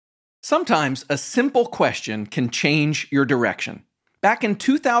Sometimes a simple question can change your direction. Back in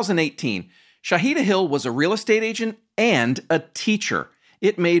 2018, Shahida Hill was a real estate agent and a teacher.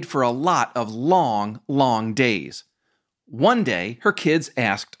 It made for a lot of long, long days. One day, her kids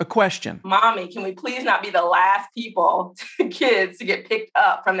asked a question. Mommy, can we please not be the last kids to get picked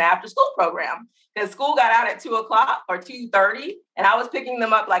up from the after school program? Because school got out at 2 o'clock or 2:30, and I was picking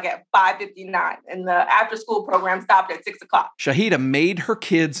them up like at 5:59, and the after school program stopped at 6 o'clock. Shahida made her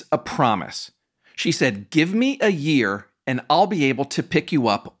kids a promise. She said, "Give me a year and I'll be able to pick you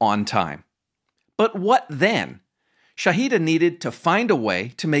up on time." But what then? Shahida needed to find a way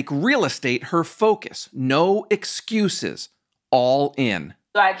to make real estate her focus. No excuses. All in.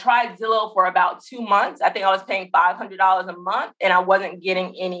 So I tried Zillow for about 2 months. I think I was paying $500 a month, and I wasn't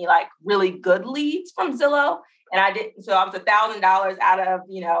getting any really good leads from Zillow. And I didn't. So I was $1,000 out of,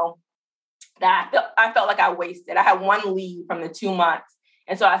 that I felt like I wasted. I had one lead from the 2 months.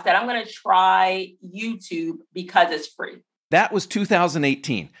 And so I said, I'm going to try YouTube because it's free. That was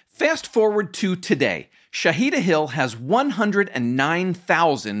 2018. Fast forward to today. Shahida Hill has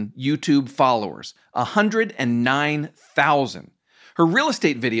 109,000 YouTube followers. 109,000. Her real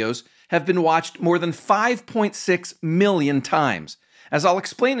estate videos have been watched more than 5.6 million times. As I'll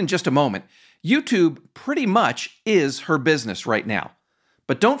explain in just a moment, YouTube pretty much is her business right now.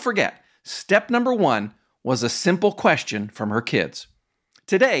 But don't forget, step number 1 was a simple question from her kids.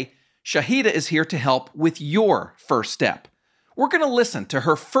 Today, Shahida is here to help with your first step. We're going to listen to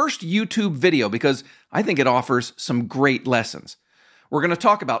her first YouTube video because I think it offers some great lessons. We're going to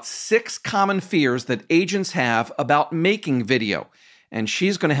talk about 6 common fears that agents have about making video, and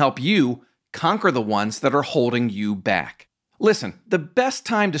she's going to help you conquer the ones that are holding you back. Listen, the best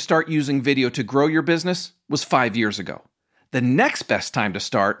time to start using video to grow your business was 5 years ago. The next best time to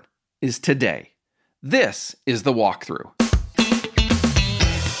start is today. This is The Walkthrough.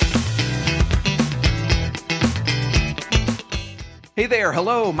 Hey there,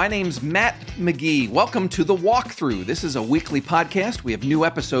 hello, my name's Matt McGee. Welcome to The Walkthrough. This is a weekly podcast. We have new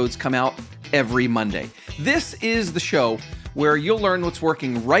episodes come out every Monday. This is the show where you'll learn what's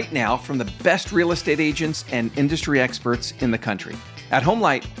working right now from the best real estate agents and industry experts in the country. At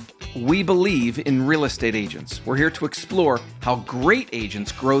Homelight, we believe in real estate agents. We're here to explore how great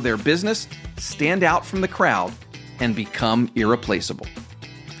agents grow their business, stand out from the crowd, and become irreplaceable.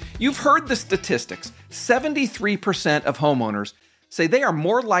 You've heard the statistics. 73% of homeowners say they are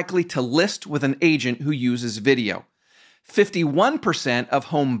more likely to list with an agent who uses video. 51% of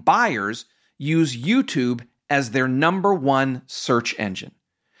home buyers use YouTube as their number one search engine.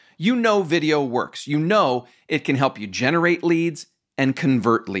 You know video works. You know it can help you generate leads and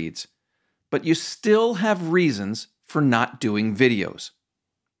convert leads. But you still have reasons for not doing videos.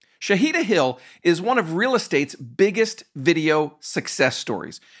 Shahida Hill is one of real estate's biggest video success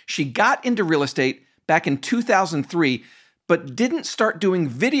stories. She got into real estate back in 2003, but didn't start doing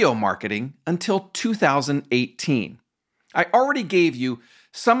video marketing until 2018. I already gave you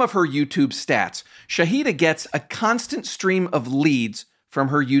some of her YouTube stats. Shahida gets a constant stream of leads from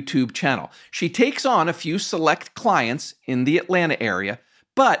her YouTube channel. She takes on a few select clients in the Atlanta area,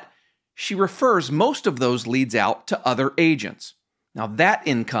 but she refers most of those leads out to other agents. Now that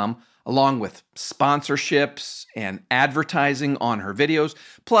income, along with sponsorships and advertising on her videos,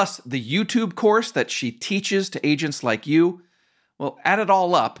 plus the YouTube course that she teaches to agents like you, well, add it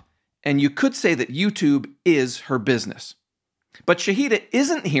all up, and you could say that YouTube is her business. But Shahida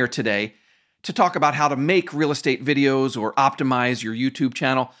isn't here today to talk about how to make real estate videos or optimize your YouTube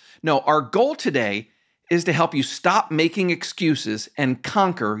channel. No, our goal today is to help you stop making excuses and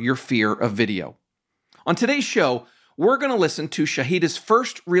conquer your fear of video. On today's show, we're going to listen to Shahida's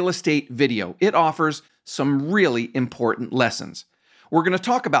first real estate video. It offers some really important lessons. We're going to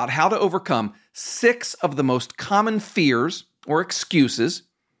talk about how to overcome 6 of the most common fears or excuses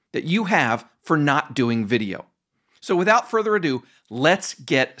that you have for not doing video. So without further ado, let's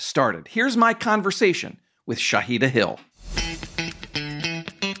get started. Here's my conversation with Shahida Hill.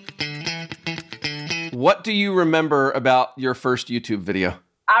 What do you remember about your first YouTube video?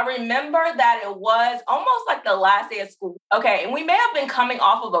 I remember that it was almost like the last day of school. Okay, and we may have been coming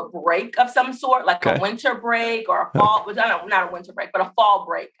off of a break of some sort, like a winter break or a fall, not a winter break, but a fall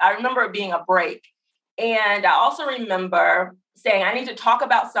break. I remember it being a break. And I also remember saying, I need to talk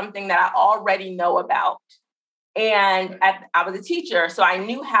about something that I already know about. And I was a teacher, so I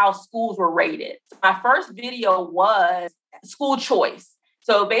knew how schools were rated. My first video was school choice.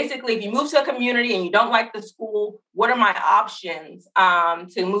 So basically, if you move to a community and you don't like the school, what are my options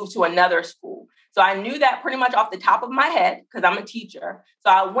to move to another school? So I knew that pretty much off the top of my head because I'm a teacher. So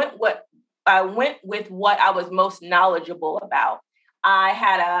I went with what I was most knowledgeable about. I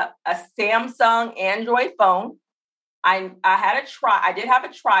had a Samsung Android phone. I did have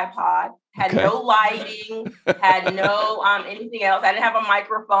a tripod, had no lighting, had no anything else. I didn't have a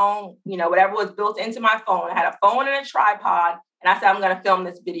microphone, whatever was built into my phone. I had a phone and a tripod, and I said, I'm going to film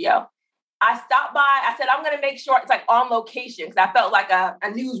this video. I stopped by. I said, I'm going to make sure it's like on location because I felt like a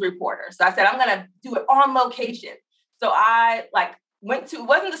news reporter. So I said, I'm going to do it on location. So I it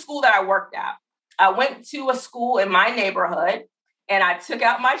wasn't the school that I worked at. I went to a school in my neighborhood and I took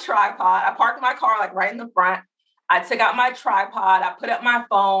out my tripod. I parked my car like right in the front. I took out my tripod. I put up my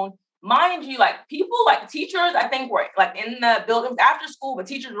phone. Mind you, teachers, I think were in the buildings after school, but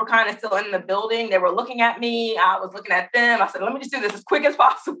teachers were kind of still in the building. They were looking at me. I was looking at them. I said, let me just do this as quick as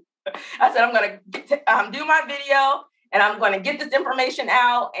possible. I said, I'm going to do my video and I'm going to get this information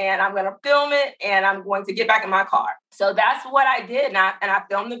out and I'm going to film it and I'm going to get back in my car. So that's what I did. And I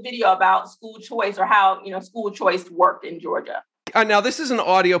filmed the video about school choice or how, school choice worked in Georgia. Now, this is an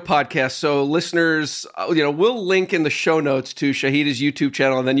audio podcast, so listeners, we'll link in the show notes to Shahida's YouTube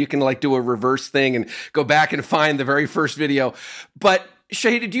channel, and then you can do a reverse thing and go back and find the very first video. But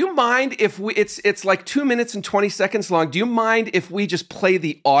Shahida, do you mind if it's like 2 minutes and 20 seconds long. Do you mind if we just play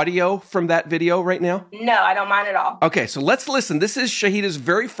the audio from that video right now? No, I don't mind at all. Okay, so let's listen. This is Shahida's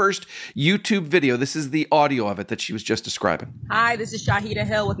very first YouTube video. This is the audio of it that she was just describing. Hi, this is Shahida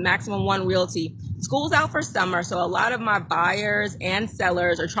Hill with Maximum One Realty. School's out for summer, so a lot of my buyers and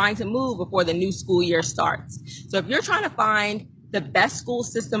sellers are trying to move before the new school year starts. So if you're trying to find the best school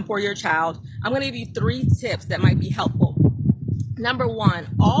system for your child, I'm going to give you 3 tips that might be helpful. Number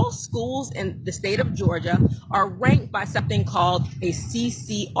 1, all schools in the state of Georgia are ranked by something called a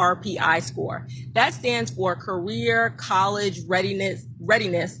CCRPI score. That stands for Career College Readiness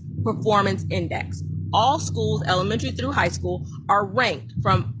Performance Index. All schools, elementary through high school, are ranked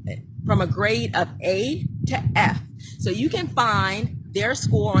from a grade of A to F. So you can find their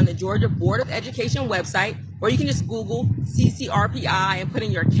score on the Georgia Board of Education website, or you can just Google CCRPI and put in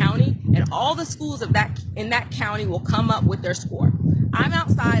your county, and all the schools in that county will come up with their score. I'm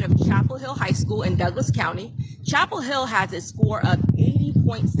outside of Chapel Hill High School in Douglas County. Chapel Hill has a score of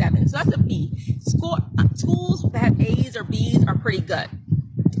 80.7, so that's a B. Schools that have A's or B's are pretty good.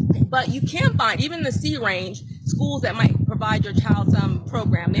 But you can find, even in the C range, schools that might provide your child some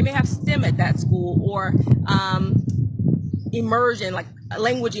program. They may have STEM at that school, or immersion, like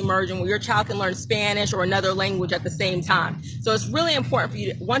language immersion, where your child can learn Spanish or another language at the same time. So it's really important for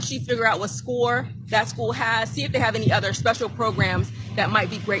you to, once you figure out what score that school has, see if they have any other special programs that might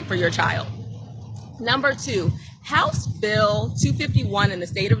be great for your child. Number 2, House Bill 251 in the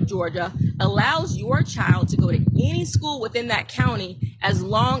state of Georgia allows your child to go to any school within that county as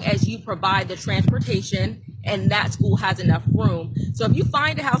long as you provide the transportation and that school has enough room. So if you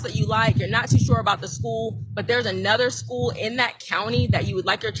find a house that you like, you're not too sure about the school, but there's another school in that county that you would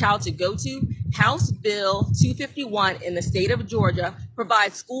like your child to go to, House Bill 251 in the state of Georgia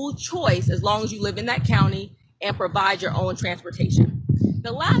provides school choice as long as you live in that county and provide your own transportation.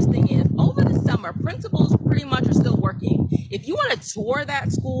 The last thing is, over the summer, principals pretty much are still working. If you want to tour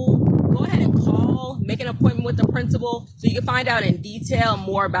that school, go ahead and call, make an appointment with the principal so you can find out in detail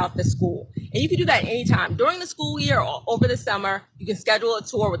more about the school. And you can do that anytime. During the school year or over the summer, you can schedule a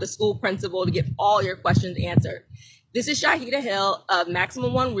tour with the school principal to get all your questions answered. This is Shahida Hill of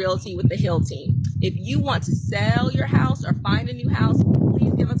Maximum One Realty with the Hill team. If you want to sell your house or find a new house,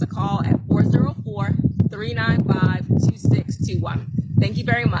 please give us a call at 404-395-2621. Thank you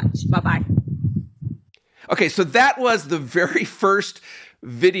very much. Bye-bye. Okay, so that was the very first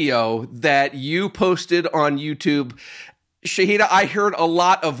video that you posted on YouTube. Shahida, I heard a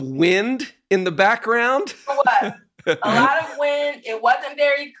lot of wind in the background. It was a lot of wind. It wasn't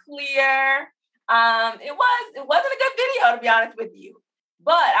very clear. It wasn't a good video, to be honest with you.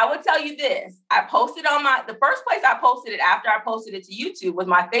 But I would tell you this. I posted on the first place I posted it after I posted it to YouTube was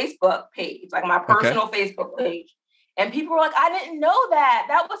my Facebook page, like my personal Facebook page. And people were like, I didn't know that.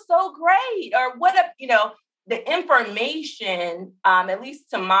 That was so great. Or the information, at least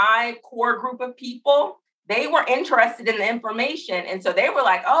to my core group of people, they were interested in the information. And so they were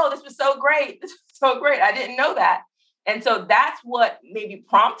like, oh, this was so great. This was so great. I didn't know that. And so that's what maybe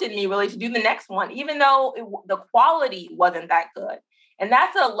prompted me really to do the next one, even though the quality wasn't that good. And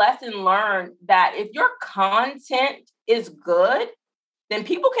that's a lesson learned, that if your content is good, then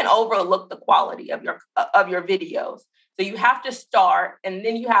people can overlook the quality of your videos. So you have to start, and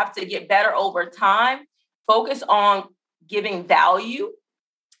then you have to get better over time. Focus on giving value.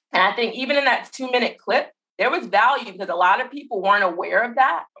 And I think even in that 2-minute clip, there was value because a lot of people weren't aware of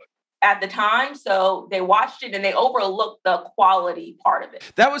that. at the time. So they watched it and they overlooked the quality part of it.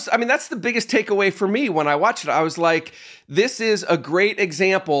 That's the biggest takeaway for me when I watched it. I was like, this is a great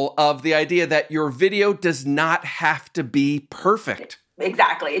example of the idea that your video does not have to be perfect.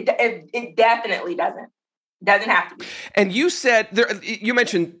 Exactly. It definitely doesn't. Doesn't have to be. And you you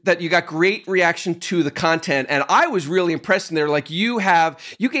mentioned that you got great reaction to the content, and I was really impressed in there. Like you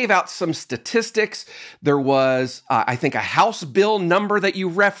gave out some statistics. There was, I think, a House bill number that you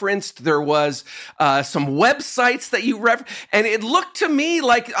referenced. There was some websites that you referenced, and it looked to me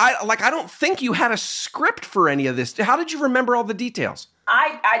like I don't think you had a script for any of this. How did you remember all the details?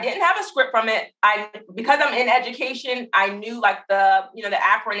 I didn't have a script from it. Because I'm in education, I knew like the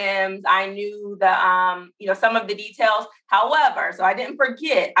acronyms, I knew the some of the details. However, so I didn't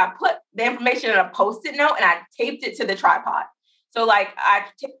forget, I put the information in a Post-it note and I taped it to the tripod. So like I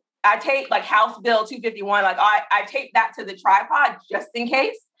taped like House Bill 251, like I taped that to the tripod just in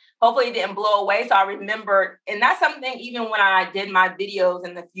case. Hopefully it didn't blow away. So I remembered, and that's something even when I did my videos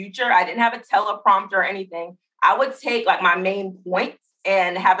in the future, I didn't have a teleprompter or anything. I would take like my main points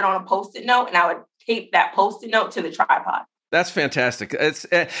and have it on a Post-it note, and I would tape that Post-it note to the tripod. That's fantastic.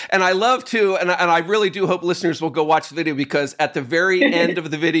 And I love to, and I really do hope listeners will go watch the video, because at the very end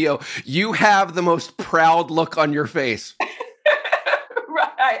of the video, you have the most proud look on your face.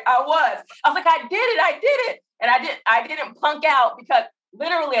 Right, I was like, I did it. And I didn't plunk out, because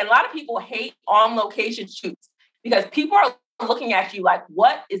literally a lot of people hate on location shoots because people are looking at you like,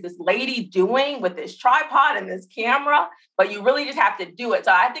 what is this lady doing with this tripod and this camera? But you really just have to do it.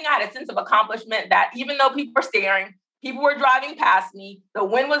 So I think I had a sense of accomplishment that even though people were staring, people were driving past me, the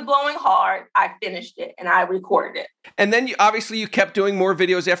wind was blowing hard, I finished it and I recorded it. And then you kept doing more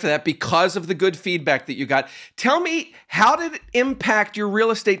videos after that because of the good feedback that you got. Tell me, how did it impact your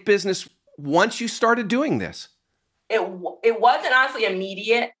real estate business once you started doing this? It wasn't honestly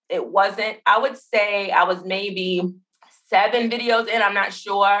immediate. It wasn't. I would say I was maybe 7 videos in, I'm not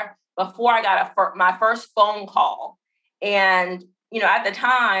sure, before I got my first phone call. And, at the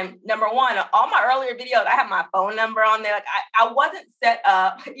time, number one, all my earlier videos, I have my phone number on there. Like I wasn't set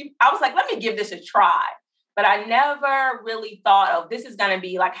up. I was like, let me give this a try. But I never really thought, oh, this is going to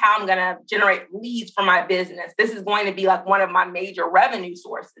be like how I'm going to generate leads for my business. This is going to be like one of my major revenue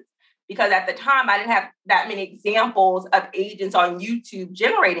sources. Because at the time, I didn't have that many examples of agents on YouTube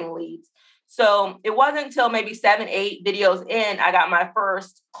generating leads. So it wasn't until maybe 7, 8 videos in, I got my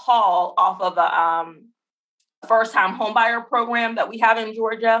first call off of a first-time homebuyer program that we have in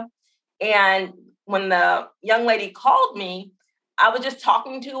Georgia. And when the young lady called me, I was just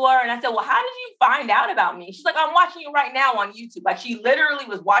talking to her and I said, well, how did you find out about me? She's like, I'm watching you right now on YouTube. Like she literally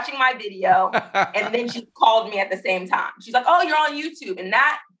was watching my video and then she called me at the same time. She's like, oh, you're on YouTube. And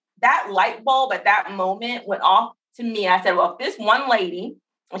that light bulb at that moment went off to me. I said, well, if this one lady,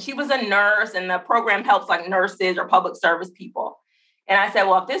 and she was a nurse and the program helps like nurses or public service people. And I said,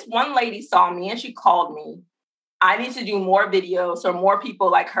 well, if this one lady saw me and she called me, I need to do more videos so more people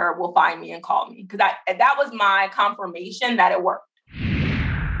like her will find me and call me. Because that was my confirmation that it worked.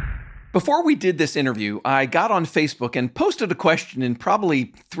 Before we did this interview, I got on Facebook and posted a question in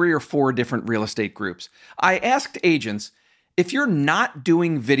probably 3 or 4 different real estate groups. I asked agents, if you're not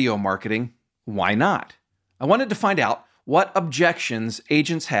doing video marketing, why not? I wanted to find out what objections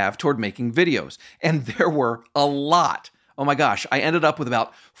agents have toward making videos. And there were a lot. Oh my gosh, I ended up with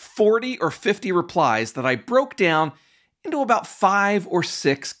about 40 or 50 replies that I broke down into about 5 or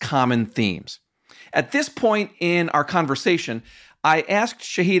 6 common themes. At this point in our conversation, I asked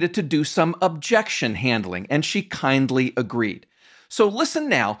Shahida to do some objection handling, and she kindly agreed. So listen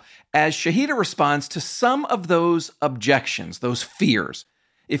now as Shahida responds to some of those objections, those fears.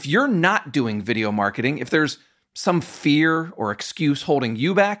 If you're not doing video marketing, if there's some fear or excuse holding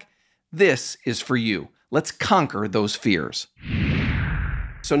you back, this is for you. Let's conquer those fears.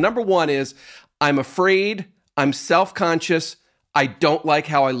 So number 1 is, I'm afraid, I'm self-conscious, I don't like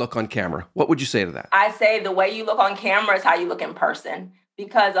how I look on camera. What would you say to that? I say the way you look on camera is how you look in person.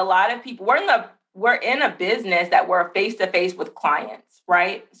 Because a lot of people, we're in a business that we're face-to-face with clients,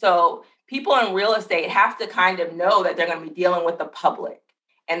 right? So people in real estate have to kind of know that they're going to be dealing with the public.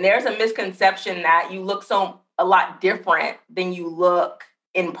 And there's a misconception that you look a lot different than you look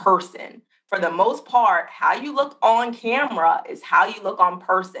in person. For the most part, how you look on camera is how you look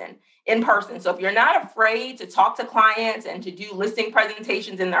in person. So if you're not afraid to talk to clients and to do listing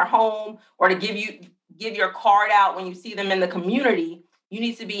presentations in their home or to give your card out when you see them in the community, you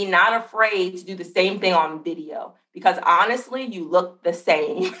need to be not afraid to do the same thing on video, because honestly, you look the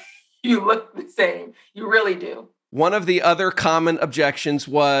same. You look the same. You really do. One of the other common objections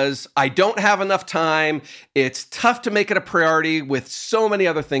was, I don't have enough time. It's tough to make it a priority with so many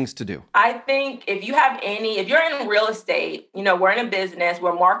other things to do. I think if you're in real estate, we're in a business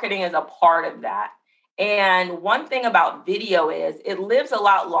where marketing is a part of that. And one thing about video is it lives a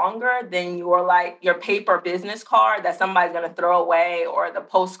lot longer than your paper business card that somebody's going to throw away, or the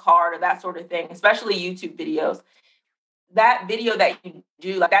postcard or that sort of thing, especially YouTube videos. That video that you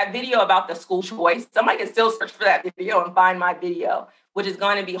do, like that video about the school choice, somebody can still search for that video and find my video, which is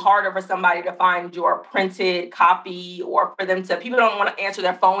going to be harder for somebody to find your printed copy, or for them people don't want to answer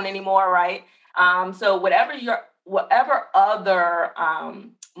their phone anymore, right? So whatever other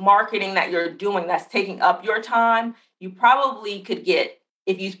marketing that you're doing that's taking up your time, you probably could get,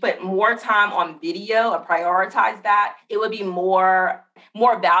 if you put more time on video and prioritize that, it would be more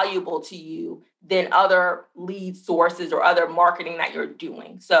valuable to you than other lead sources or other marketing that you're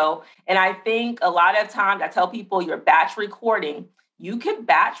doing. So, and I think a lot of times I tell people you're batch recording. You could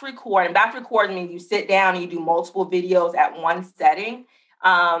batch record, and batch record means you sit down and you do multiple videos at one setting.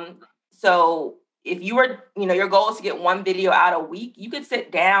 So if you were, your goal is to get one video out a week, you could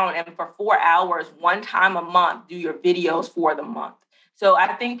sit down and for 4 hours, one time a month, do your videos for the month. So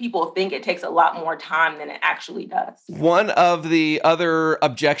I think people think it takes a lot more time than it actually does. One of the other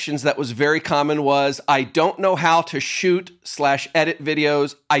objections that was very common was, I don't know how to shoot/edit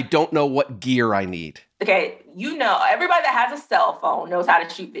videos. I don't know what gear I need. Okay, everybody that has a cell phone knows how to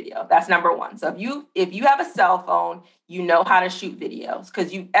shoot video. That's number one. So if you have a cell phone, you know how to shoot videos,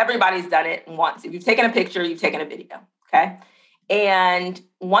 because everybody's done it once. If you've taken a picture, you've taken a video, okay? And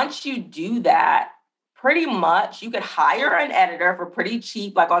once you do that, pretty much you could hire an editor for pretty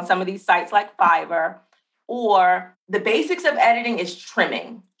cheap, like on some of these sites like Fiverr, or the basics of editing is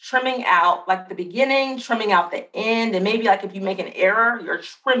trimming out like the beginning, trimming out the end. And maybe like if you make an error, you're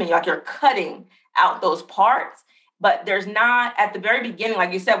trimming, like you're cutting out those parts. But there's not, at the very beginning,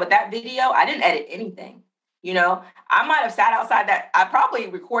 like you said, with that video, I didn't edit anything. I might have sat outside I probably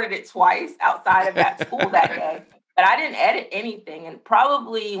recorded it twice outside of that school that day. But I didn't edit anything. And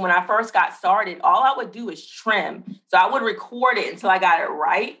probably when I first got started, all I would do is trim. So I would record it until I got it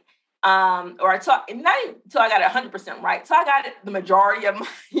right. Not until I got it 100% right. So I got the majority of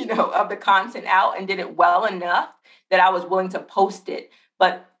of the content out and did it well enough that I was willing to post it.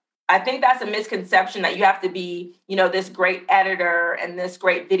 But I think that's a misconception that you have to be, this great editor and this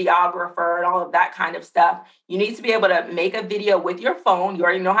great videographer and all of that kind of stuff. You need to be able to make a video with your phone. You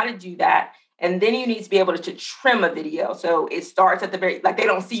already know how to do that. And then you need to be able to trim a video. So it starts at the they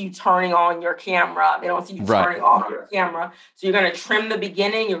don't see you turning on your camera. They don't see you turning off your camera. So you're going to trim the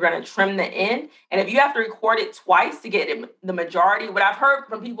beginning. You're going to trim the end. And if you have to record it twice to get the majority, what I've heard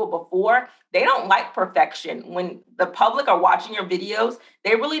from people before, they don't like perfection. When the public are watching your videos,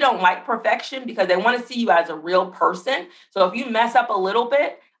 they really don't like perfection because they want to see you as a real person. So if you mess up a little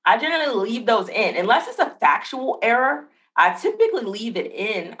bit, I generally leave those in, unless it's a factual error. I typically leave it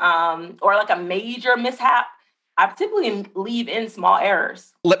in, or like a major mishap. I typically leave in small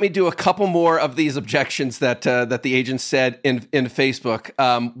errors. Let me do a couple more of these objections that the agent said in Facebook.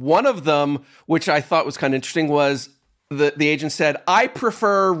 One of them, which I thought was kind of interesting, was the agent said, I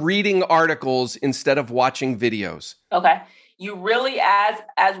prefer reading articles instead of watching videos. Okay. You really,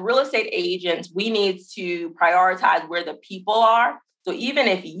 as real estate agents, we need to prioritize where the people are. So even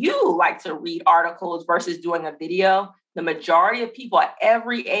if you like to read articles versus doing a video, the majority of people at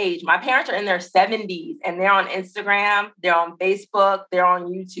every age, my parents are in their 70s and they're on Instagram, they're on Facebook, they're on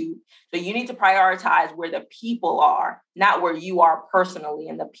YouTube. So you need to prioritize where the people are, not where you are personally.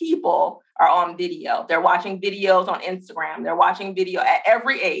 And the people are on video. They're watching videos on Instagram. They're watching video at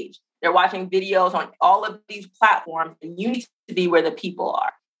every age. They're watching videos on all of these platforms. And you need to be where the people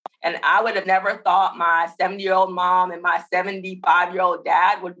are. And I would have never thought my 70-year-old mom and my 75-year-old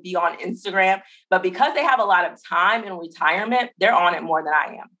dad would be on Instagram. But because they have a lot of time in retirement, they're on it more than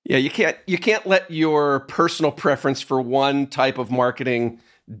I am. Yeah, you can't let your personal preference for one type of marketing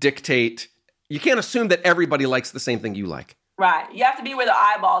dictate. You can't assume that everybody likes the same thing you like. Right. You have to be where the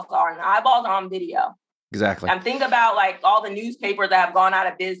eyeballs are, and the eyeballs are on video. Exactly. And think about like all the newspapers that have gone out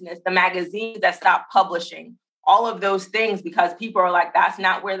of business, the magazines that stopped publishing. All of those things, because people are like, that's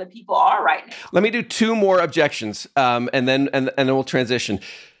not where the people are right now. Let me do two more objections, and then we'll transition.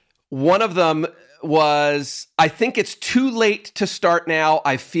 One of them was, I think it's too late to start now.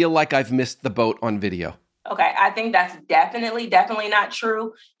 I feel like I've missed the boat on video. Okay, I think that's definitely not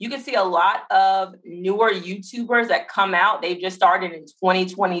true. You can see a lot of newer YouTubers that come out. They've just started in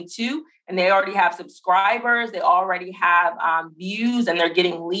 2022, and they already have subscribers. They already have views, and they're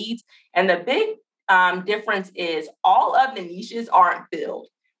getting leads. And the big difference is all of the niches aren't filled.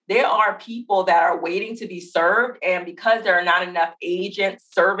 there are people that are waiting to be served. And because there are not enough agents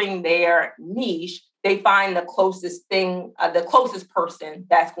serving their niche, they find the closest thing, the closest person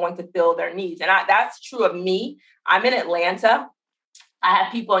that's going to fill their needs. And that's true of me. I'm in Atlanta. I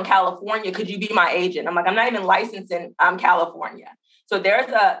have people in California. Could you be my agent? I'm like, I'm not even licensed in California. So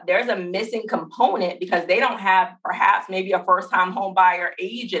there's a missing component because they don't have perhaps maybe a first-time home buyer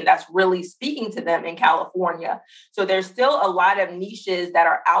agent that's really speaking to them in California. So there's still a lot of niches that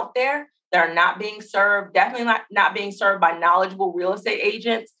are out there that are not being served, definitely not being served by knowledgeable real estate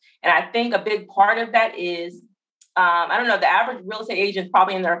agents. And I think a big part of that is, I don't know, the average real estate agent is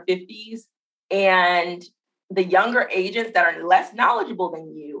probably in their 50s. And the younger agents that are less knowledgeable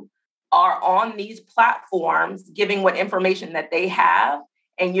than you are on these platforms giving what information that they have.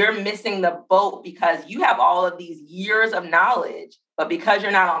 And you're missing the boat because you have all of these years of knowledge. But because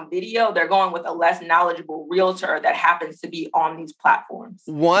you're not on video, they're going with a less knowledgeable realtor that happens to be on these platforms.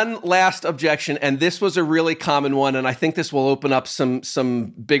 One last objection, and this was a really common one, and I think this will open up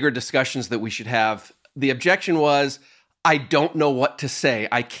some bigger discussions that we should have. The objection was, I don't know what to say.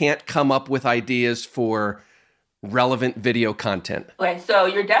 I can't come up with ideas for relevant video content. Okay, so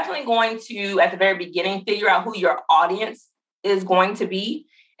you're definitely going to, at the very beginning, figure out who your audience is going to be.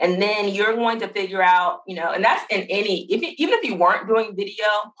 And then you're going to figure out, and that's in even if you weren't doing video,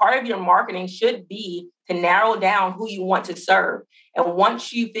 part of your marketing should be to narrow down who you want to serve. And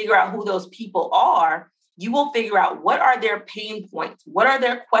once you figure out who those people are, you will figure out what are their pain points, what are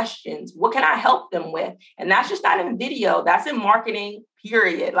their questions, what can I help them with? And that's just not in video, that's in marketing,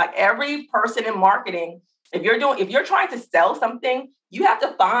 period. Like every person in marketing, if you're trying to sell something, you have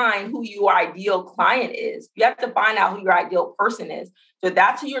to find who your ideal client is. You have to find out who your ideal person is. So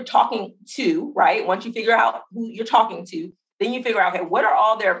that's who you're talking to, right? Once you figure out who you're talking to, then you figure out, okay, what are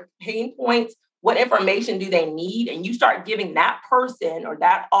all their pain points? What information do they need? And you start giving that person or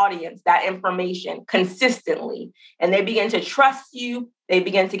that audience that information consistently. And they begin to trust you. They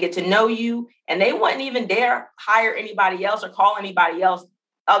begin to get to know you. And they wouldn't even dare hire anybody else or call anybody else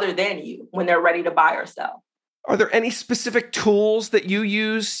other than you when they're ready to buy or sell. Are there any specific tools that you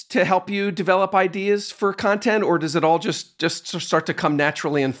use to help you develop ideas for content, or does it all just start to come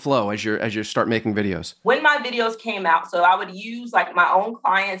naturally and flow as you start making videos? When my videos came out, so I would use like my own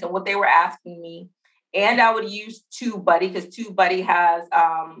clients and what they were asking me, and I would use TubeBuddy because TubeBuddy has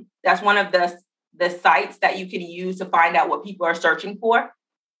that's one of the sites that you can use to find out what people are searching for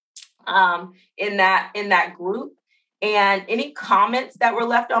in that group. And any comments that were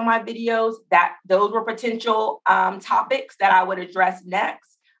left on my videos, those were potential topics that I would address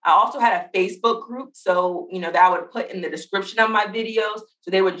next. I also had a Facebook group, so that I would put in the description of my videos. So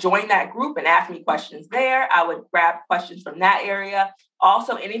they would join that group and ask me questions there. I would grab questions from that area.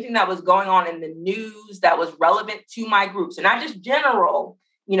 Also, anything that was going on in the news that was relevant to my group. So not just general,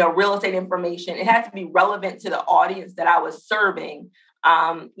 real estate information. It had to be relevant to the audience that I was serving.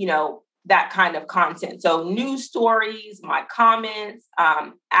 That kind of content. So news stories, my comments,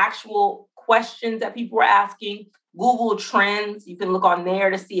 actual questions that people were asking, Google Trends. You can look on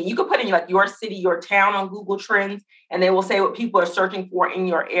there to see, and you can put in like your city, your town on Google Trends, and they will say what people are searching for in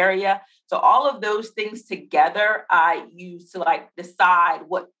your area. So all of those things together, I use to like decide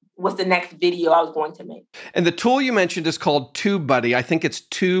what's the next video I was going to make. And the tool you mentioned is called TubeBuddy. I think it's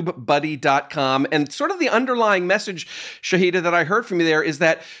tubebuddy.com. And sort of the underlying message, Shahida, that I heard from you there is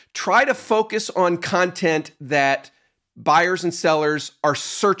that try to focus on content that buyers and sellers are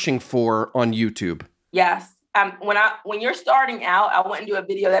searching for on YouTube. Yes. When you're starting out, I wouldn't do a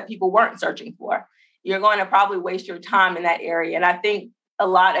video that people weren't searching for. You're going to probably waste your time in that area. And I think a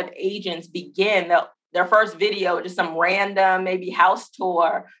lot of agents begin their first video with just some random, maybe house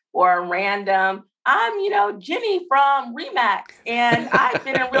tour or a random, I'm, Jimmy from Remax, and I've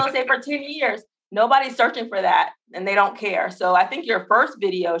been in real estate for 10 years. Nobody's searching for that, and they don't care. So I think your first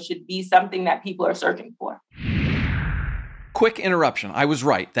video should be something that people are searching for. Quick interruption. I was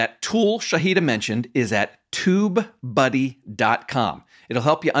right. That tool Shahida mentioned is at tubebuddy.com. It'll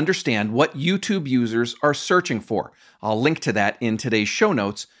help you understand what YouTube users are searching for. I'll link to that in today's show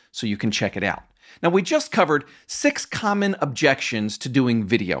notes so you can check it out. Now, we just covered 6 common objections to doing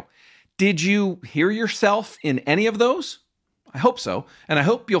video. Did you hear yourself in any of those? I hope so, and I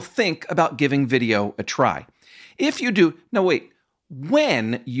hope you'll think about giving video a try. If you do,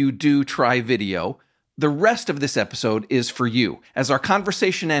 when you do try video, the rest of this episode is for you. As our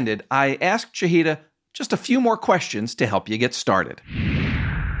conversation ended, I asked Shahida just a few more questions to help you get started.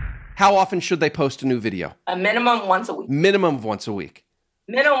 How often should they post a new video? A minimum once a week. Minimum of once a week.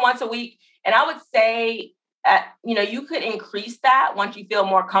 Minimum once a week. And I would say, you could increase that once you feel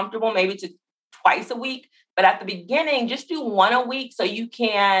more comfortable, maybe to twice a week. But at the beginning, just do one a week so you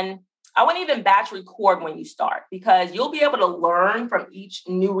can, I wouldn't even batch record when you start, because you'll be able to learn from each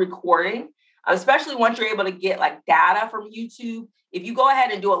new recording, especially once you're able to get like data from YouTube. If you go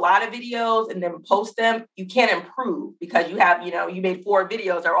ahead and do a lot of videos and then post them, you can't improve because you have, you made 4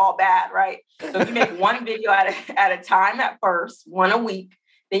 videos, they're all bad, right? So if you make one video at a time at first, one a week,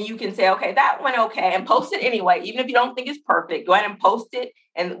 then you can say, okay, that went okay, and post it anyway. Even if you don't think it's perfect, go ahead and post it,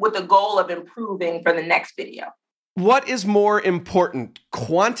 and with the goal of improving for the next video. What is more important,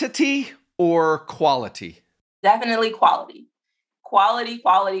 quantity or quality? Definitely quality. Quality,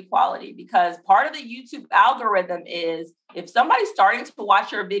 because part of the YouTube algorithm is if somebody's starting to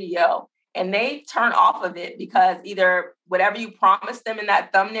watch your video and they turn off of it because either whatever you promised them in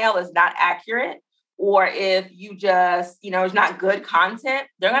that thumbnail is not accurate, or if you just, it's not good content,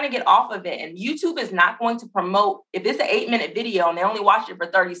 they're going to get off of it. And YouTube is not going to promote, if it's an 8-minute video and they only watch it for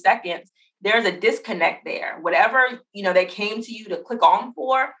 30 seconds, there's a disconnect there. Whatever, they came to you to click on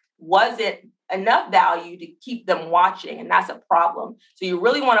for wasn't enough value to keep them watching. And that's a problem. So you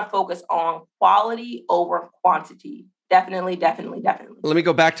really want to focus on quality over quantity. Definitely. Let me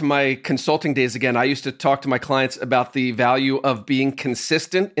go back to my consulting days again. I used to talk to my clients about the value of being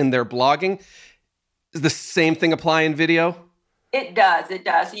consistent in their blogging. Does the same thing apply in video? It does.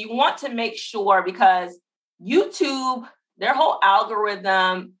 So you want to make sure, because YouTube, their whole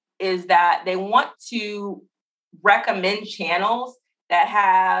algorithm is that they want to recommend channels that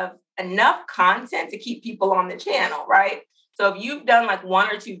have enough content to keep people on the channel, right? So if you've done like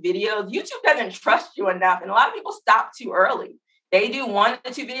 1 or 2 videos, YouTube doesn't trust you enough. And a lot of people stop too early. They do 1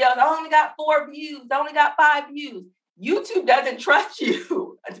 or 2 videos. I only got 4 views. I only got 5 views. YouTube doesn't trust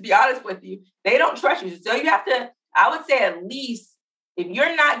you, to be honest with you. They don't trust you. So you have to, I would say at least, if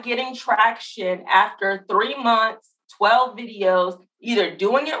you're not getting traction after 3 months, 12 videos, either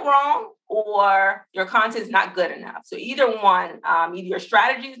doing it wrong or your content is not good enough. So either one, either your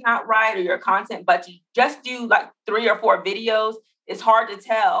strategy is not right or your content, but to just do like 3 or 4 videos, it's hard to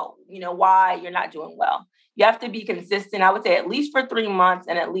tell, why you're not doing well. You have to be consistent. I would say at least for 3 months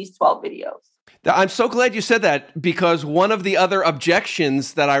and at least 12 videos. I'm so glad you said that, because one of the other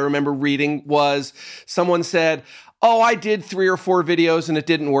objections that I remember reading was someone said, oh, I did 3 or 4 videos and it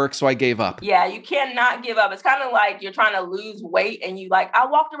didn't work, so I gave up. Yeah, you cannot give up. It's kind of like you're trying to lose weight and I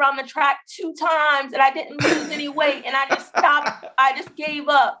walked around the track 2 times and I didn't lose any weight and I just stopped. I just gave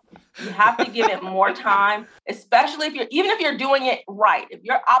up. You have to give it more time, especially even if you're doing it right. If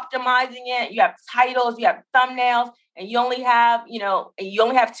you're optimizing it, you have titles, you have thumbnails, and you only have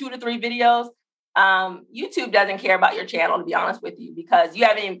 2 to 3 videos. YouTube doesn't care about your channel, to be honest with you, because you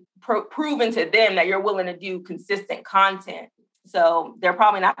haven't proven to them that you're willing to do consistent content. So they're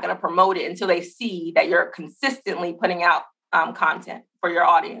probably not going to promote it until they see that you're consistently putting out content for your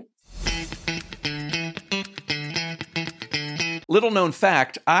audience. Little known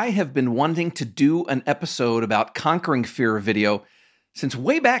fact, I have been wanting to do an episode about conquering fear of video since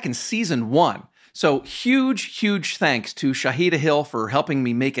way back in season 1. So huge thanks to Shahida Hill for helping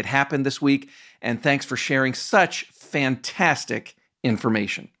me make it happen this week. And thanks for sharing such fantastic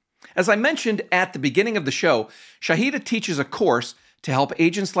information. As I mentioned at the beginning of the show, Shahida teaches a course to help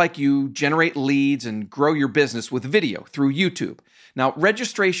agents like you generate leads and grow your business with video through YouTube. Now,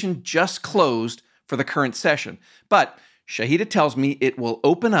 registration just closed for the current session, but Shahida tells me it will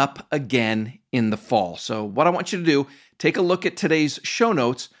open up again in the fall. So what I want you to do, take a look at today's show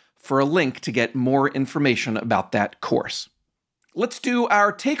notes for a link to get more information about that course. Let's do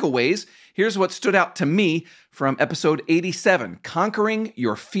our takeaways. Here's what stood out to me from episode 87, Conquering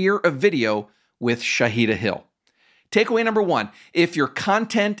Your Fear of Video with Shahida Hill. Takeaway number 1, if your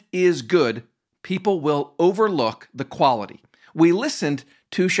content is good, people will overlook the quality. We listened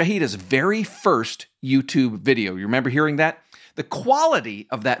to Shahida's very first YouTube video. You remember hearing that? The quality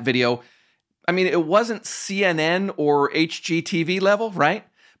of that video, it wasn't CNN or HGTV level, right?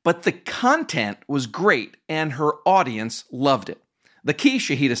 But the content was great and her audience loved it. The key,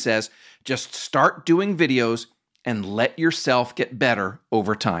 Shahida says, just start doing videos and let yourself get better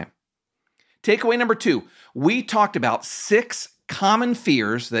over time. Takeaway number 2, we talked about 6 common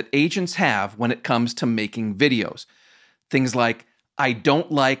fears that agents have when it comes to making videos. Things like, I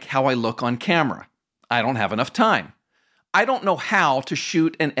don't like how I look on camera. I don't have enough time. I don't know how to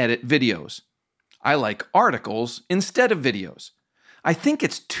shoot and edit videos. I like articles instead of videos. I think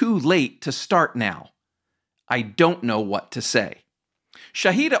it's too late to start now. I don't know what to say.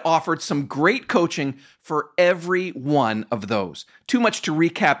 Shahida offered some great coaching for every one of those. Too much to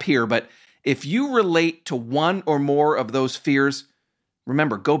recap here, but if you relate to one or more of those fears,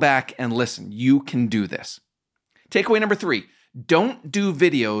 remember, go back and listen. You can do this. Takeaway number 3, Don't do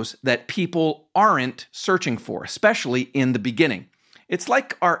videos that people aren't searching for, especially in the beginning. It's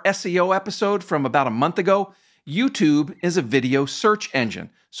like our SEO episode from about a month ago. YouTube is a video search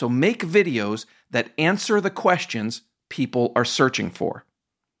engine, so make videos that answer the questions people are searching for.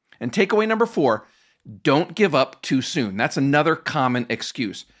 And takeaway number 4, don't give up too soon. That's another common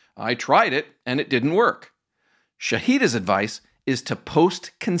excuse. I tried it and it didn't work. Shahida's advice is to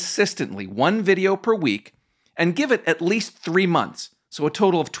post consistently 1 video per week and give it at least 3 months, so a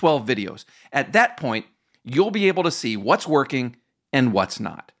total of 12 videos. At that point, you'll be able to see what's working and what's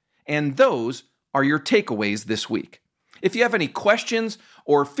not. And those are your takeaways this week. If you have any questions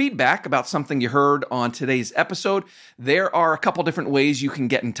or feedback about something you heard on today's episode, there are a couple different ways you can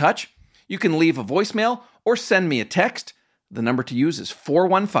get in touch. You can leave a voicemail or send me a text. The number to use is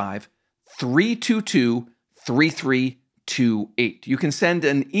 415-322-3328. You can send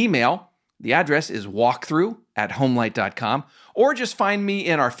an email. The address is walkthrough@homelight.com, or just find me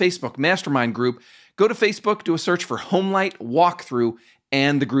in our Facebook mastermind group. Go to Facebook, do a search for Homelight Walkthrough,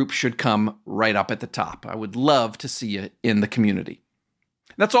 and the group should come right up at the top. I would love to see you in the community.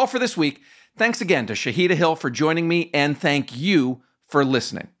 That's all for this week. Thanks again to Shahida Hill for joining me, and thank you for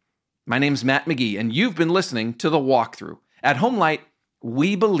listening. My name's Matt McGee, and you've been listening to The Walkthrough. At Homelight,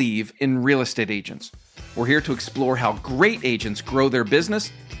 we believe in real estate agents. We're here to explore how great agents grow their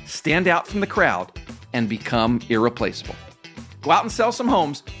business, stand out from the crowd, and become irreplaceable. Go out and sell some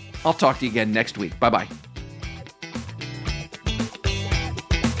homes. I'll talk to you again next week. Bye-bye.